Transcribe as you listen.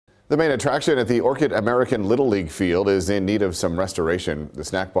The main attraction at the Orcutt American Little League field is in need of some restoration. The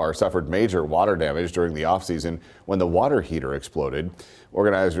snack bar suffered major water damage during the offseason when the water heater exploded.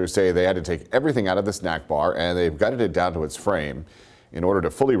 Organizers say they had to take everything out of the snack bar and they've gutted it down to its frame. In order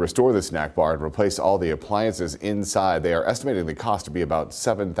to fully restore the snack bar and replace all the appliances inside, they are estimating the cost to be about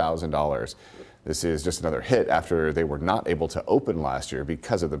 $7,000. This is just another hit after they were not able to open last year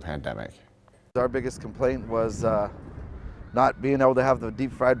because of the pandemic. Our biggest complaint was not being able to have the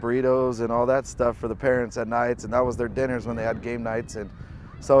deep fried burritos and all that stuff for the parents at nights, and that was their dinners when they had game nights. And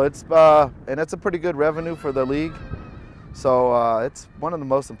so it's a pretty good revenue for the league. So it's one of the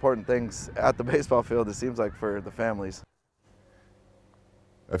most important things at the baseball field, it seems like, for the families.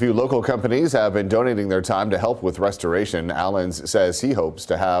 A few local companies have been donating their time to help with restoration. Allens says he hopes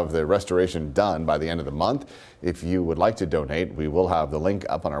to have the restoration done by the end of the month. If you would like to donate, we will have the link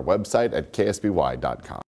up on our website at ksby.com.